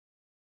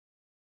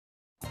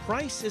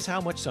Price is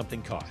how much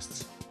something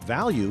costs.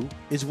 Value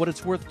is what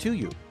it's worth to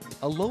you.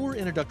 A lower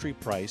introductory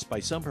price by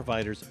some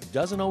providers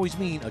doesn't always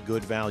mean a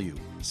good value.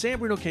 San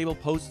Bruno Cable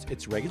posts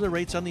its regular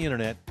rates on the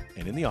internet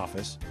and in the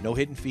office, no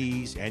hidden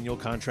fees, annual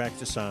contracts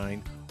to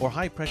sign, or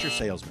high-pressure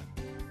salesmen.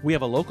 We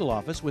have a local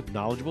office with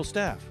knowledgeable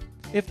staff.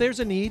 If there's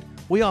a need,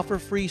 we offer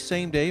free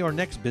same-day or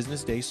next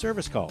business day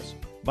service calls.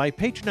 By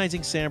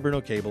patronizing San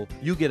Bruno Cable,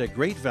 you get a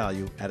great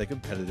value at a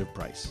competitive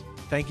price.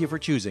 Thank you for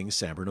choosing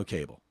San Bruno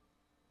Cable.